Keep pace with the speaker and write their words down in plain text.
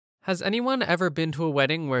Has anyone ever been to a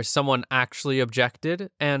wedding where someone actually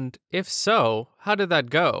objected? And if so, how did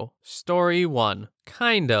that go? Story 1.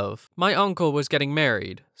 Kind of. My uncle was getting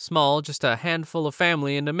married. Small, just a handful of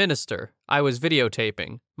family and a minister. I was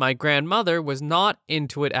videotaping. My grandmother was not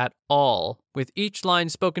into it at all. With each line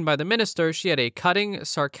spoken by the minister, she had a cutting,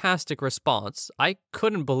 sarcastic response. I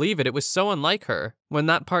couldn't believe it. It was so unlike her. When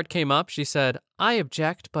that part came up, she said, "I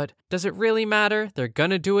object, but does it really matter? They're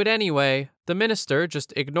gonna do it anyway." The minister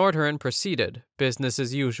just ignored her and proceeded. Business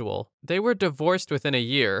as usual. They were divorced within a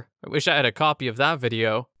year. I wish I had a copy of that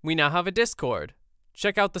video. We now have a Discord.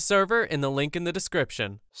 Check out the server in the link in the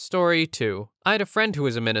description. Story 2. I had a friend who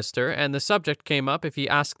was a minister, and the subject came up if he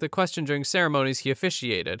asked the question during ceremonies he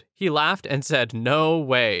officiated. He laughed and said, "No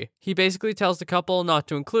way." He basically tells the couple not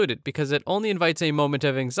to include it because it only invites a moment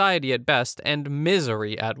of anxiety at best and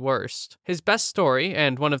misery at worst. His best story,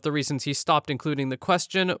 and one of the reasons he stopped including the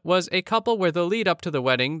question, was a couple where the lead up to the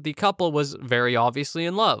wedding, the couple was very obviously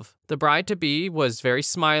in love. The bride-to-be was very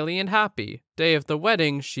smiley and happy. Day of the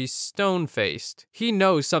wedding, she's stone-faced. He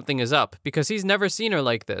knows something is up because he's never seen her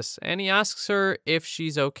like this, and he asks her if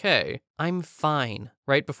she's okay. "I'm fine."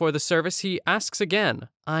 Right before the service, he asks again.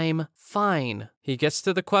 "I'm fine." He gets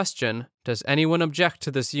to the question, does anyone object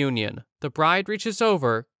to this union? The bride reaches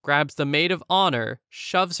over, grabs the maid of honor,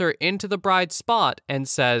 shoves her into the bride's spot, and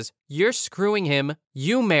says, "You're screwing him,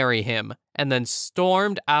 you marry him," and then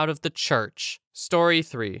stormed out of the church. Story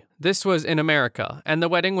 3. This was in America, and the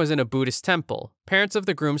wedding was in a Buddhist temple. Parents of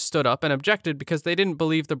the groom stood up and objected because they didn't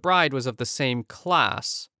believe the bride was of the same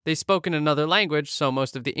class. They spoke in another language, so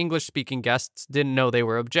most of the English-speaking guests didn't know they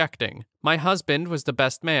were objecting. My husband was the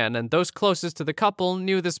best man, and those closest to the couple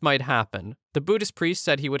knew this might happen. The Buddhist priest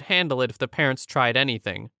said he would handle it if the parents tried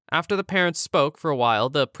anything. After the parents spoke for a while,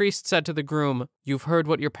 the priest said to the groom, "You've heard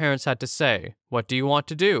what your parents had to say. What do you want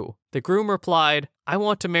to do?" The groom replied, "I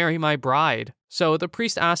want to marry my bride." So the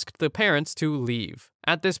priest asked the parents to leave.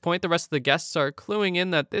 At this point, the rest of the guests are cluing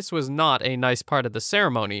in that this was not a nice part of the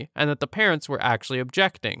ceremony, and that the parents were actually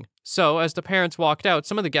objecting. So, as the parents walked out,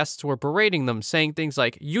 some of the guests were berating them, saying things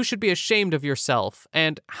like, "You should be ashamed of yourself,"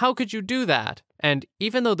 and "How could you do that?" And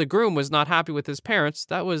even though the groom was not happy with his parents,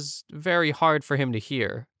 that was very hard for him to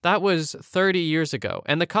hear. That was 30 years ago,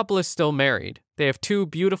 and the couple is still married. They have 2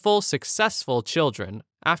 beautiful, successful children.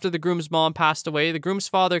 After the groom's mom passed away, the groom's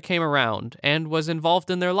father came around and was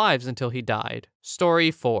involved in their lives until he died.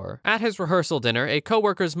 Story 4. At his rehearsal dinner, a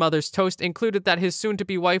coworker's mother's toast included that his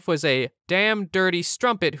soon-to-be wife was a damn dirty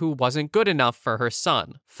strumpet who wasn't good enough for her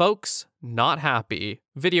son. Folks, not happy.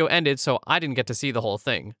 Video ended, so I didn't get to see the whole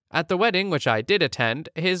thing. At the wedding, which I did attend,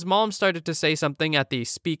 his mom started to say something at the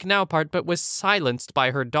speak now part but was silenced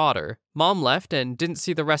by her daughter. Mom left and didn't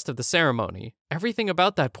see the rest of the ceremony. Everything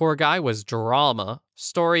about that poor guy was drama.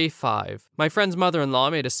 Story 5. My friend's mother-in-law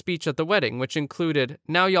made a speech at the wedding, which included,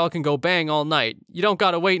 "Now y'all can go bang all night. You don't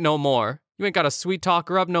gotta wait no more. You ain't gotta sweet talk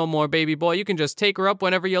her up no more, baby boy. You can just take her up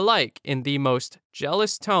whenever you like," in the most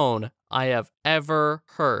jealous tone I have ever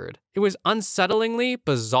heard. It was unsettlingly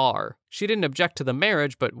bizarre. She didn't object to the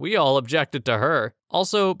marriage, but we all objected to her.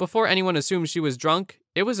 Also, before anyone assumes she was drunk,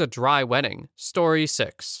 it was a dry wedding. Story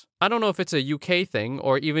 6. I don't know if it's a UK thing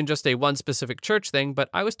or even just a one specific church thing, but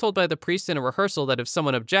I was told by the priest in a rehearsal that if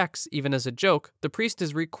someone objects, even as a joke, the priest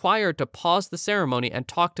is required to pause the ceremony and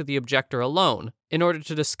talk to the objector alone in order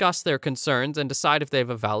to discuss their concerns and decide if they have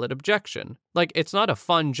a valid objection. Like, it's not a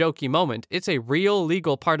fun, jokey moment, it's a real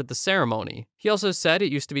legal part of the ceremony. He also said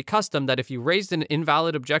it used to be custom that if you raised an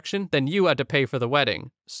invalid objection, then you had to pay for the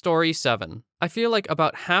wedding. Story 7. I feel like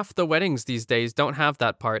about half the weddings these days don't have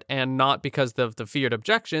that part, and not because of the feared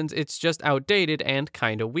objections, it's just outdated and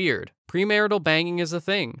kinda weird. Premarital banging is a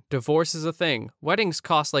thing. Divorce is a thing. Weddings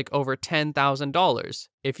cost like over $10,000.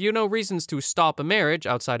 If you know reasons to stop a marriage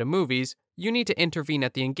outside of movies, you need to intervene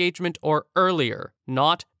at the engagement or earlier,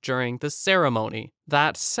 not during the ceremony.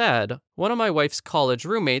 That said, one of my wife's college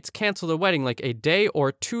roommates canceled a wedding like a day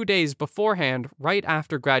or 2 days beforehand right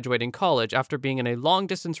after graduating college after being in a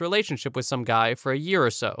long-distance relationship with some guy for a year or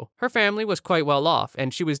so. Her family was quite well off,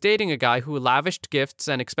 and she was dating a guy who lavished gifts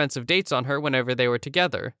and expensive dates on her whenever they were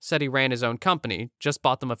together, said he ran his own company, just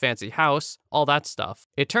bought them a fancy house, all that stuff.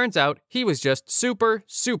 It turns out he was just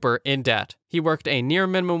super in debt. He worked a near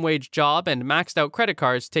minimum wage job and maxed out credit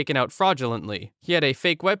cards taken out fraudulently. He had a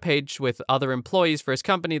fake webpage with other employees for his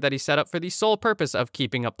company that he set up for the sole purpose of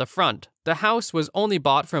keeping up the front. The house was only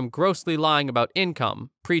bought from grossly lying about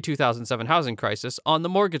income, pre-2007 housing crisis, on the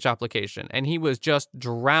mortgage application, and he was just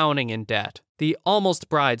drowning in debt. The almost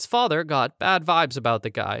bride's father got bad vibes about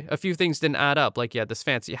the guy. A few things didn't add up, like he had this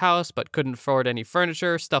fancy house but couldn't afford any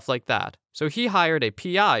furniture, stuff like that. So he hired a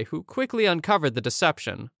PI who quickly uncovered the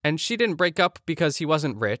deception. And she didn't break up because he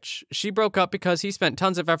wasn't rich. She broke up because he spent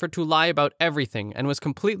tons of effort to lie about everything and was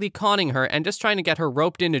completely conning her and just trying to get her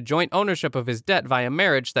roped into joint ownership of his debt via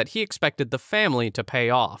marriage that he expected the family to pay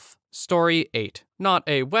off. Story 8. Not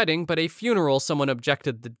a wedding, but a funeral someone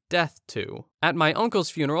objected the death to. At my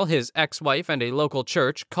uncle's funeral, his ex-wife and a local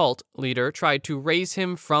church cult leader tried to raise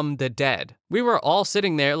him from the dead. We were all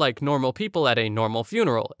sitting there like normal people at a normal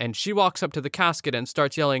funeral, and she walks up to the casket and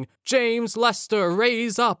starts yelling, "James Lester,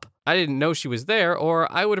 raise up!" I didn't know she was there, or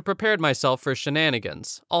I would have prepared myself for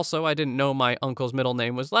shenanigans. Also, I didn't know my uncle's middle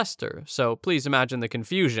name was Lester, so please imagine the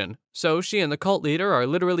confusion. So she and the cult leader are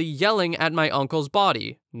literally yelling at my uncle's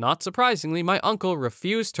body. Not surprisingly, my uncle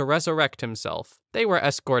refused to resurrect himself. They were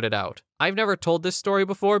escorted out. I've never told this story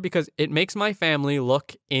before because it makes my family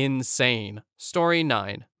look insane. Story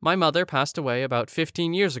 9. My mother passed away about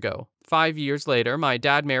 15 years ago. 5 years later, my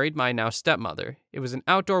dad married my now stepmother. It was an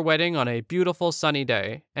outdoor wedding on a beautiful sunny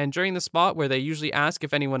day, and during the spot where they usually ask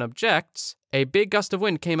if anyone objects, a big gust of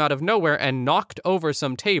wind came out of nowhere and knocked over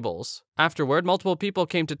some tables. Afterward, multiple people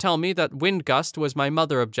came to tell me that wind gust was my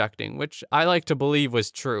mother objecting, which I like to believe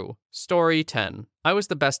was true. Story 10. I was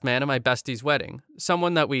the best man at my bestie's wedding.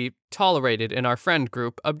 Someone that we tolerated in our friend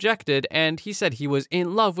group objected, and he said he was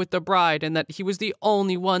in love with the bride and that he was the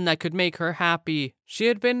only one that could make her happy. She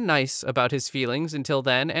had been nice about his feelings until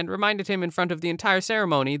then and reminded him in front of the entire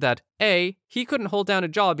ceremony that A, he couldn't hold down a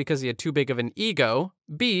job because he had too big of an ego,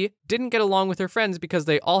 B, didn't get along with her friends because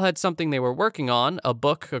they all had something they were working on, a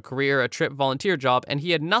book, a career, a trip, volunteer job, and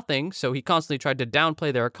he had nothing, so he constantly tried to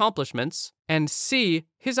downplay their accomplishments, and C,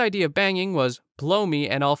 his idea of banging was, blow me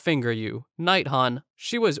and I'll finger you. Night, hon.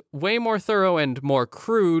 She was way more thorough and more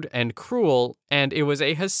crude and cruel, and it was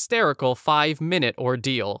a hysterical 5-minute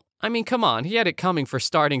ordeal. I mean, come on, he had it coming for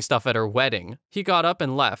starting stuff at her wedding. He got up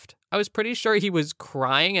and left. I was pretty sure he was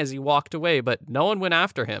crying as he walked away, but no one went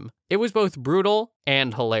after him. It was both brutal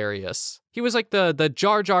and hilarious. He was like the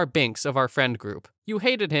Jar Jar Binks of our friend group. You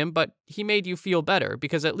hated him, but he made you feel better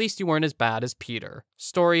because at least you weren't as bad as Peter.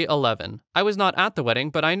 Story 11. I was not at the wedding,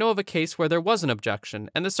 but I know of a case where there was an objection,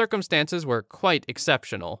 and the circumstances were quite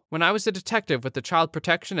exceptional. When I was a detective with the Child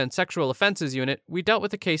Protection and Sexual Offenses Unit, we dealt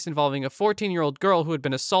with a case involving a 14-year-old girl who had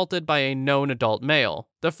been assaulted by a known adult male.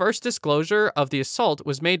 The first disclosure of the assault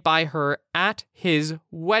was made by her at his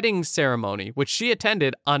wedding ceremony, which she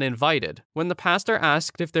attended uninvited. When the pastor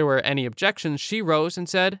asked if there were any objections, she rose and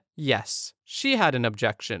said, yes. She had an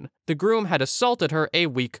objection. The groom had assaulted her a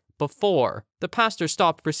week before. The pastor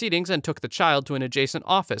stopped proceedings and took the child to an adjacent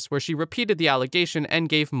office where she repeated the allegation and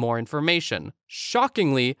gave more information.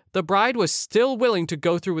 Shockingly, the bride was still willing to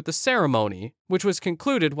go through with the ceremony, which was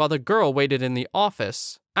concluded while the girl waited in the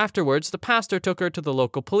office. Afterwards, the pastor took her to the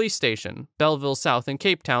local police station, Belleville South in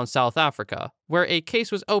Cape Town, South Africa, where a case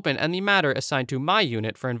was open and the matter assigned to my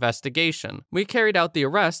unit for investigation. We carried out the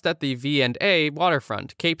arrest at the V&A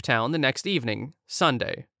waterfront, Cape Town, the next evening,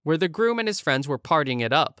 Sunday, where the groom and his friends were partying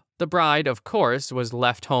it up. The bride, of course, was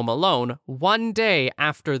left home alone 1 day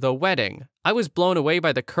after the wedding. I was blown away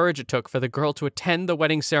by the courage it took for the girl to attend the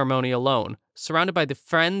wedding ceremony alone, surrounded by the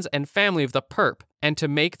friends and family of the perp, and to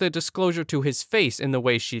make the disclosure to his face in the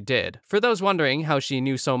way she did. For those wondering how she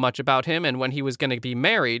knew so much about him and when he was going to be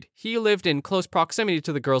married, he lived in close proximity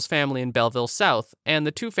to the girl's family in Belleville South, and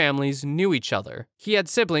the two families knew each other. He had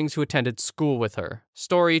siblings who attended school with her.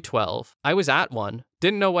 Story 12. I was at one.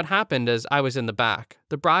 Didn't know what happened as I was in the back.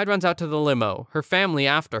 The bride runs out to the limo, her family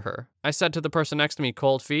after her. I said to the person next to me,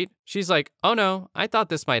 cold feet. She's like, oh no, I thought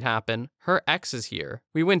this might happen. Her ex is here.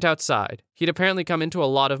 We went outside. He'd apparently come into a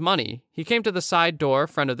lot of money. He came to the side door,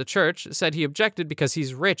 front of the church, said he objected because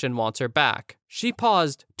he's rich and wants her back. She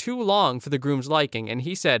paused too long for the groom's liking, and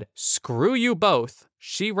he said, screw you both.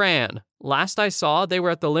 She ran. Last I saw, they were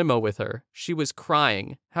at the limo with her. She was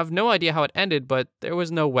crying. Have no idea how it ended, but there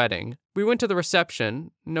was no wedding. We went to the reception.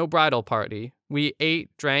 No bridal party. We ate,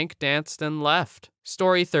 drank, danced, and left.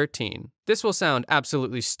 Story 13. This will sound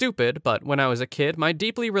absolutely stupid, but when I was a kid, my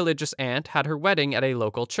deeply religious aunt had her wedding at a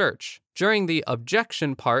local church. During the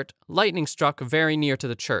objection part, lightning struck very near to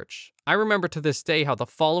the church. I remember to this day how the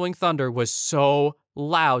following thunder was so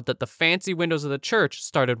loud that the fancy windows of the church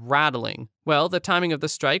started rattling. Well, the timing of the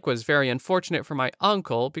strike was very unfortunate for my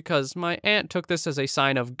uncle because my aunt took this as a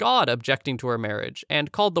sign of God objecting to her marriage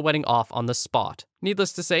and called the wedding off on the spot.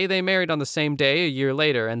 Needless to say, they married on the same day a year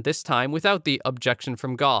later, and this time without the objection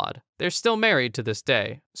from God. They're still married to this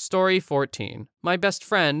day. Story 14. My best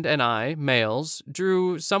friend and I, males,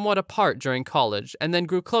 drew somewhat apart during college and then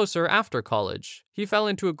grew closer after college. He fell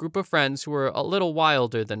into a group of friends who were a little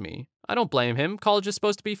wilder than me. I don't blame him. College is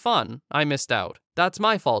supposed to be fun. I missed out. That's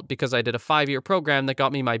my fault because I did a 5-year program that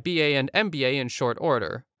got me my BA and MBA in short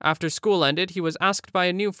order. After school ended, he was asked by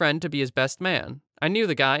a new friend to be his best man. I knew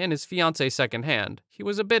the guy and his fiancée secondhand. He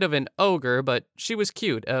was a bit of an ogre, but she was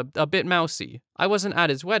cute, a bit mousy. I wasn't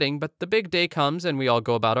at his wedding, but the big day comes and we all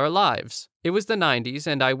go about our lives. It was the 90s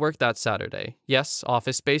and I worked that Saturday. Yes,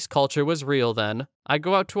 office-space culture was real then. I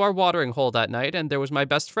go out to our watering hole that night and there was my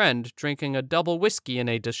best friend drinking a double whiskey in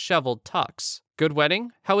a disheveled tux. Good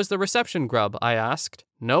wedding? How was the reception, grub? I asked.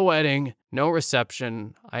 No wedding, no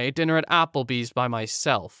reception. I ate dinner at Applebee's by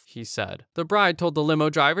myself, he said. The bride told the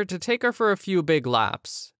limo driver to take her for a few big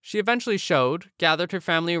laps. She eventually showed, gathered her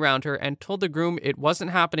family around her, and told the groom it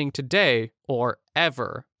wasn't happening today or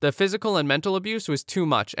ever. The physical and mental abuse was too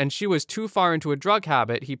much, and she was too far into a drug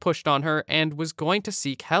habit he pushed on her and was going to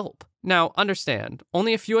seek help. Now, understand,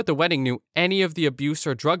 only a few at the wedding knew any of the abuse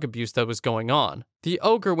or drug abuse that was going on. The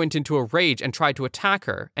ogre went into a rage and tried to attack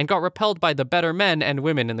her, and got repelled by the better men and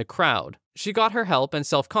women in the crowd. She got her help and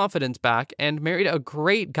self-confidence back and married a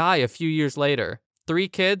great guy a few years later. 3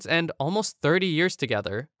 kids and almost 30 years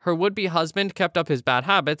together. Her would-be husband kept up his bad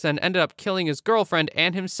habits and ended up killing his girlfriend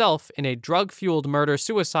and himself in a drug-fueled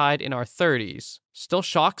murder-suicide in our 30s. Still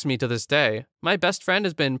shocks me to this day. My best friend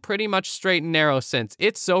has been pretty much straight and narrow since.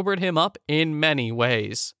 It sobered him up in many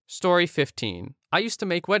ways. Story 15. I used to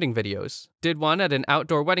make wedding videos. Did one at an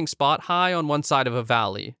outdoor wedding spot high on one side of a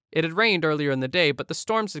valley. It had rained earlier in the day, but the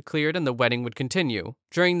storms had cleared and the wedding would continue.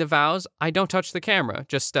 During the vows, I don't touch the camera,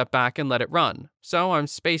 just step back and let it run. So I'm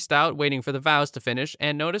spaced out waiting for the vows to finish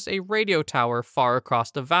and notice a radio tower far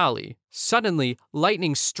across the valley. Suddenly,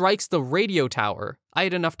 lightning strikes the radio tower. I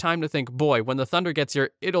had enough time to think, boy, when the thunder gets here,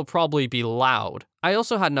 it'll probably be loud. I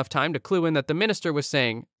also had enough time to clue in that the minister was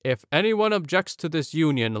saying, if anyone objects to this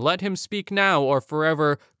union, let him speak now or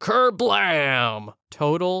forever kerblam!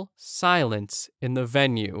 Total silence in the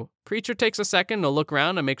venue. Preacher takes a second to look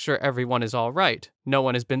around and make sure everyone is all right. No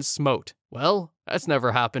one has been smote. Well, that's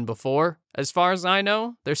never happened before. As far as I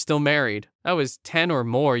know, they're still married. That was 10 or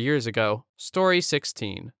more years ago. Story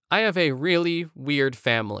 16. I have a really weird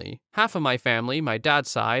family. Half of my family, my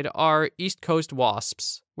dad's side, are East Coast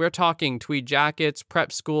wasps. We're talking tweed jackets,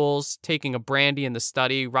 prep schools, taking a brandy in the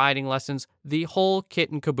study, riding lessons, the whole kit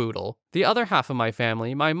and caboodle. The other half of my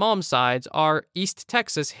family, my mom's sides, are East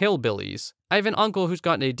Texas hillbillies. I have an uncle who's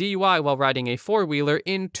gotten a DUI while riding a four-wheeler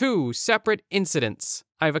in 2 separate incidents.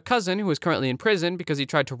 I have a cousin who is currently in prison because he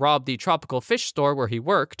tried to rob the tropical fish store where he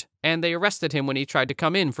worked, and they arrested him when he tried to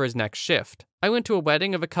come in for his next shift. I went to a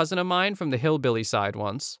wedding of a cousin of mine from the hillbilly side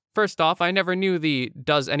once. First off, I never knew the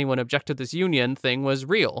 "does anyone object to this union" thing was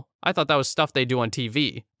real. I thought that was stuff they do on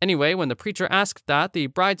TV. Anyway, when the preacher asked that, the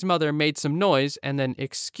bride's mother made some noise and then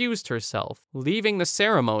excused herself, leaving the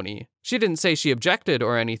ceremony. She didn't say she objected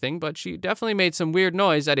or anything, but she definitely made some weird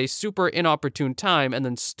noise at a super inopportune time and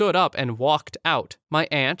then stood up and walked out. My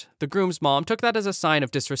aunt, the groom's mom, took that as a sign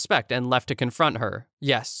of disrespect and left to confront her.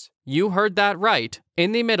 Yes, you heard that right.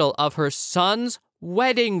 In the middle of her son's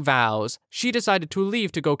wedding vows, she decided to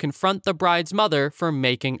leave to go confront the bride's mother for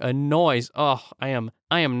making a noise. Oh, I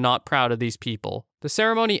am not proud of these people. The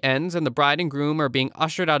ceremony ends and the bride and groom are being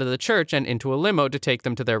ushered out of the church and into a limo to take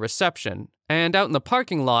them to their reception. And out in the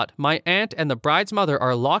parking lot, my aunt and the bride's mother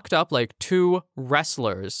are locked up like 2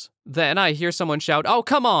 wrestlers. Then I hear someone shout, "Oh,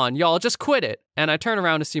 come on, y'all, just quit it." And I turn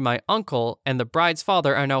around to see my uncle and the bride's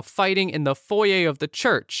father are now fighting in the foyer of the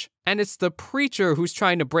church. And it's the preacher who's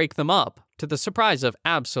trying to break them up. To the surprise of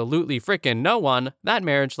absolutely frickin' no one, that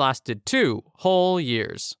marriage lasted 2 whole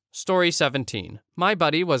years. Story 17. My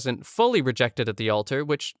buddy wasn't fully rejected at the altar,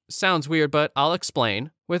 which sounds weird, but I'll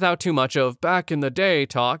explain. Without too much of back in the day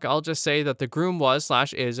talk, I'll just say that the groom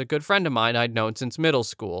was/is a good friend of mine I'd known since middle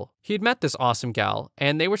school. He'd met this awesome gal,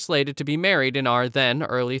 and they were slated to be married in our then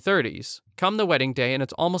early 30s. Come the wedding day, and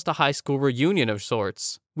it's almost a high school reunion of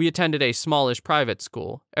sorts. We attended a smallish private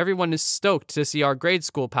school. Everyone is stoked to see our grade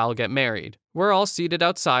school pal get married. We're all seated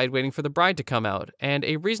outside waiting for the bride to come out, and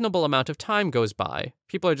a reasonable amount of time goes by.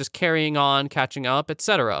 People are just carrying on, catching up,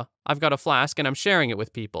 etc. I've got a flask and I'm sharing it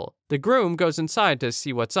with people. The groom goes inside to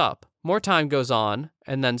see what's up. More time goes on,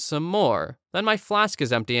 and then some more. Then my flask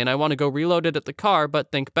is empty and I want to go reload it at the car,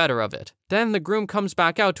 but think better of it. Then the groom comes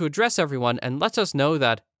back out to address everyone and lets us know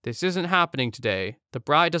that this isn't happening today. The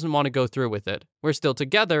bride doesn't want to go through with it. We're still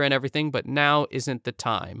together and everything, but now isn't the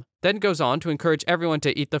time. Then goes on to encourage everyone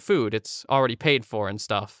to eat the food. It's already paid for and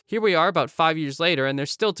stuff. Here we are about 5 years later and they're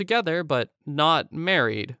still together, but not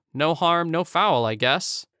married. No harm, no foul, I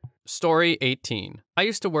guess. Story 18. I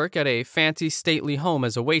used to work at a fancy stately home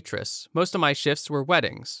as a waitress. Most of my shifts were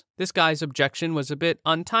weddings. This guy's objection was a bit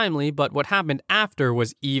untimely, but what happened after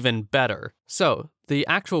was even better. So, the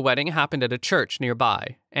actual wedding happened at a church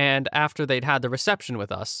nearby, and after they'd had the reception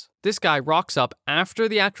with us, this guy rocks up after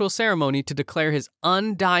the actual ceremony to declare his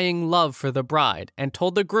undying love for the bride and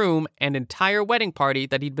told the groom and entire wedding party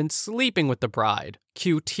that he'd been sleeping with the bride.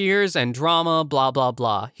 Cue tears and drama, blah blah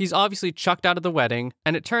blah. He's obviously chucked out of the wedding,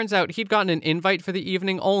 and it turns out he'd gotten an invite for the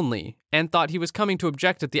evening only and thought he was coming to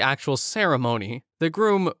object at the actual ceremony. The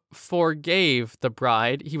groom forgave the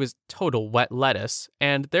bride, he was total wet lettuce,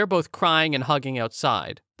 and they're both crying and hugging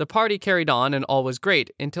outside. The party carried on and all was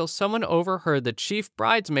great until someone overheard the chief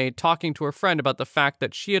bridesmaid talking to her friend about the fact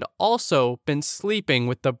that she had also been sleeping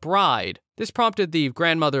with the bride. This prompted the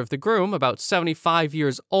grandmother of the groom, about 75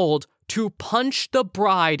 years old, to punch the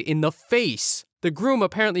bride in the face. The groom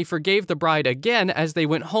apparently forgave the bride again as they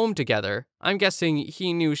went home together. I'm guessing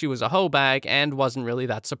he knew she was a hoe bag and wasn't really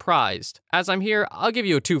that surprised. As I'm here, I'll give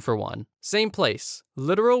you a 2-for-1. Same place.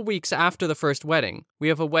 Literal weeks after the first wedding, we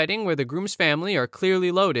have a wedding where the groom's family are clearly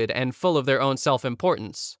loaded and full of their own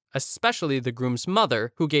self-importance, especially the groom's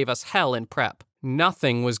mother, who gave us hell in prep.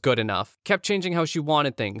 Nothing was good enough, kept changing how she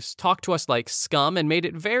wanted things, talked to us like scum, and made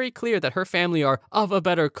it very clear that her family are of a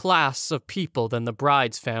better class of people than the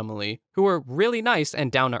bride's family, who are really nice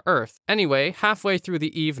and down to earth. Anyway, halfway through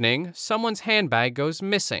the evening, someone's handbag goes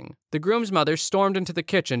missing. The groom's mother stormed into the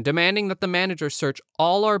kitchen, demanding that the manager search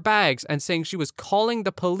all our bags and saying she was calling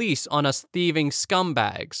the police on us thieving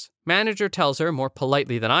scumbags. Manager tells her, more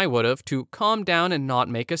politely than I would have, to calm down and not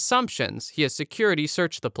make assumptions. He has security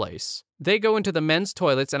search the place. They go into the men's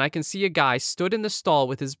toilets and I can see a guy stood in the stall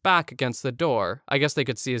with his back against the door. I guess they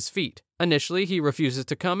could see his feet. Initially, he refuses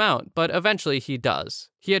to come out, but eventually he does.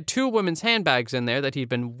 He had 2 women's handbags in there that he'd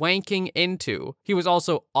been wanking into. He was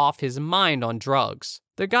also off his mind on drugs.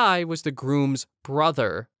 The guy was the groom's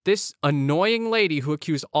brother. This annoying lady who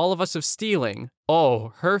accused all of us of stealing.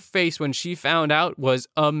 Oh, her face when she found out was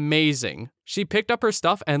amazing. She picked up her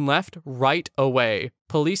stuff and left right away.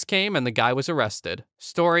 Police came and the guy was arrested.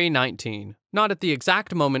 Story 19. Not at the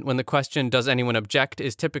exact moment when the question, "Does anyone object?"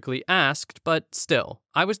 is typically asked, but still.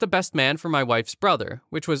 I was the best man for my wife's brother,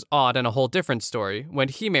 which was odd and a whole different story, when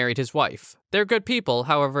he married his wife. They're good people,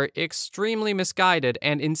 however, extremely misguided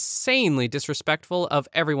and insanely disrespectful of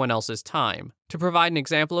everyone else's time. To provide an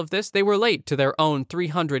example of this, they were late to their own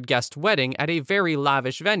 300-guest wedding at a very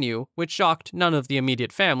lavish venue, which shocked none of the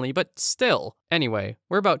immediate family, but still. Anyway,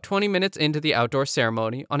 we're about 20 minutes into the outdoor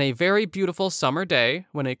ceremony on a very beautiful summer day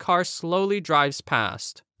when a car slowly drives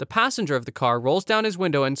past. The passenger of the car rolls down his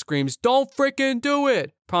window and screams, "Don't frickin' do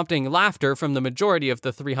it!" prompting laughter from the majority of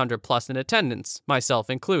the 300 plus in attendance, myself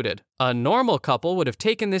included. A normal couple would have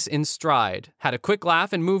taken this in stride, had a quick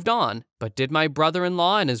laugh and moved on. But did my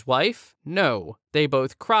brother-in-law and his wife? No. They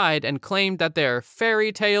both cried and claimed that their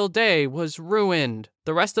fairy tale day was ruined.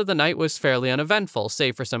 The rest of the night was fairly uneventful,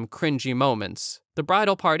 save for some cringy moments. The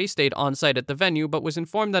bridal party stayed on site at the venue, but was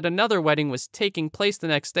informed that another wedding was taking place the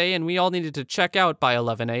next day and we all needed to check out by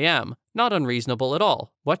 11 a.m. Not unreasonable at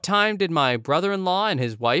all. What time did my brother-in-law and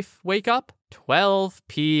his wife wake up? 12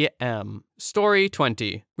 p.m. Story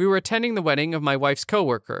 20. We were attending the wedding of my wife's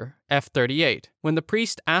coworker, F38. When the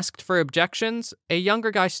priest asked for objections, a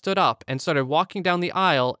younger guy stood up and started walking down the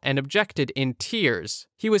aisle and objected in tears.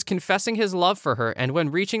 He was confessing his love for her, and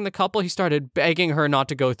when reaching the couple, he started begging her not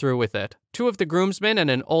to go through with it. 2 of the groomsmen and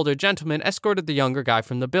an older gentleman escorted the younger guy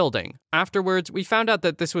from the building. Afterwards, we found out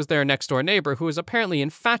that this was their next-door neighbor who was apparently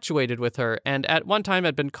infatuated with her and at one time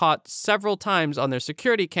had been caught several times on their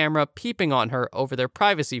security camera peeping on her over their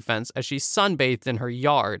privacy fence as she sunbathed in her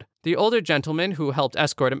yard. The older gentleman who helped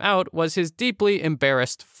escort him out was his deeply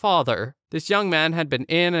embarrassed father. This young man had been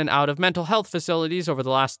in and out of mental health facilities over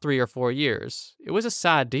the last 3 or 4 years. It was a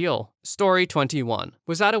sad deal. Story 21.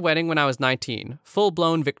 Was at a wedding when I was 19,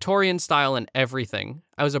 full-blown Victorian style and everything.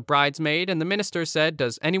 I was a bridesmaid and the minister said,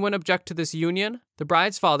 "Does anyone object to this union?" The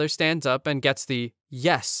bride's father stands up and gets the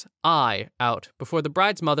 "Yes, I" out before the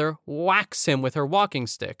bride's mother whacks him with her walking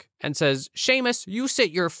stick and says, "Seamus, you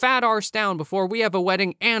sit your fat arse down before we have a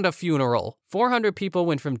wedding and a funeral." 400 people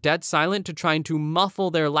went from dead silent to trying to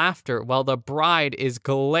muffle their laughter while the bride is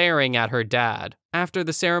glaring at her dad. After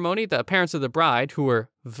the ceremony, the parents of the bride, who were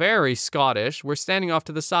very Scottish, were standing off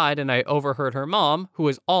to the side and I overheard her mom, who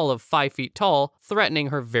was all of 5 feet tall, threatening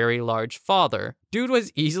her very large father. Dude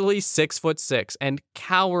was easily 6'6" and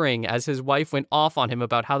cowering as his wife went off on him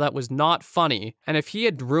about how that was not funny, and if he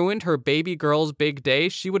had ruined her baby girl's big day,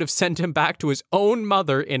 she would have sent him back to his own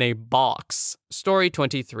mother in a box. Story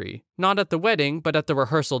 23. Not at the wedding, but at the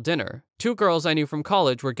rehearsal dinner. Two girls I knew from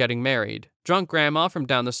college were getting married. Drunk grandma from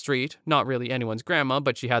down the street, not really anyone's grandma,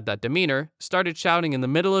 but she had that demeanor, started shouting in the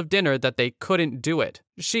middle of dinner that they couldn't do it.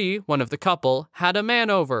 She, one of the couple, had a man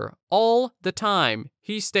over all the time.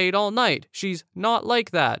 He stayed all night. She's not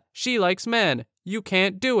like that. She likes men. You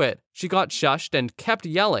can't do it. She got shushed and kept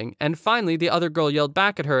yelling, and finally the other girl yelled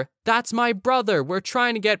back at her, "That's my brother, we're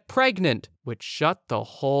trying to get pregnant," which shut the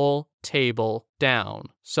whole table down.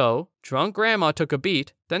 So, drunk grandma took a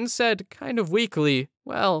beat, then said kind of weakly,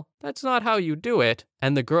 "Well, that's not how you do it."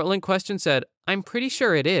 And the girl in question said, "I'm pretty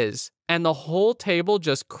sure it is." And the whole table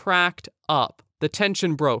just cracked up. The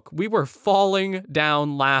tension broke. We were falling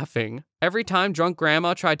down laughing. Every time drunk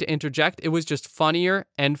grandma tried to interject, it was just funnier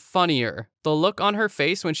and funnier. The look on her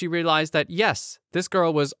face when she realized that, yes, this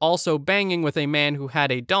girl was also banging with a man who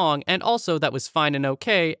had a dong, and also that was fine and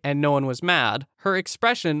okay, and no one was mad. Her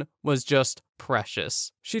expression was just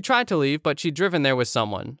precious. She tried to leave, but she'd driven there with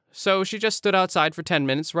someone. So she just stood outside for 10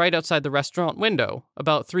 minutes right outside the restaurant window,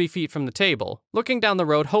 about 3 feet from the table, looking down the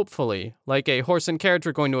road hopefully, like a horse and carriage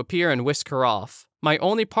were going to appear and whisk her off. My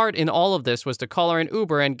only part in all of this was to call her an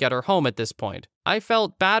Uber and get her home at this point. I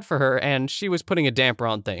felt bad for her, and she was putting a damper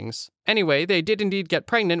on things. Anyway, they did indeed get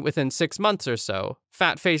pregnant within 6 months or so.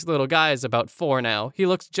 Fat-faced little guy is about 4 now. He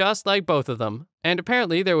looks just like both of them. And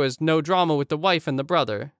apparently there was no drama with the wife and the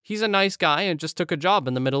brother. He's a nice guy and just took a job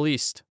in the Middle East.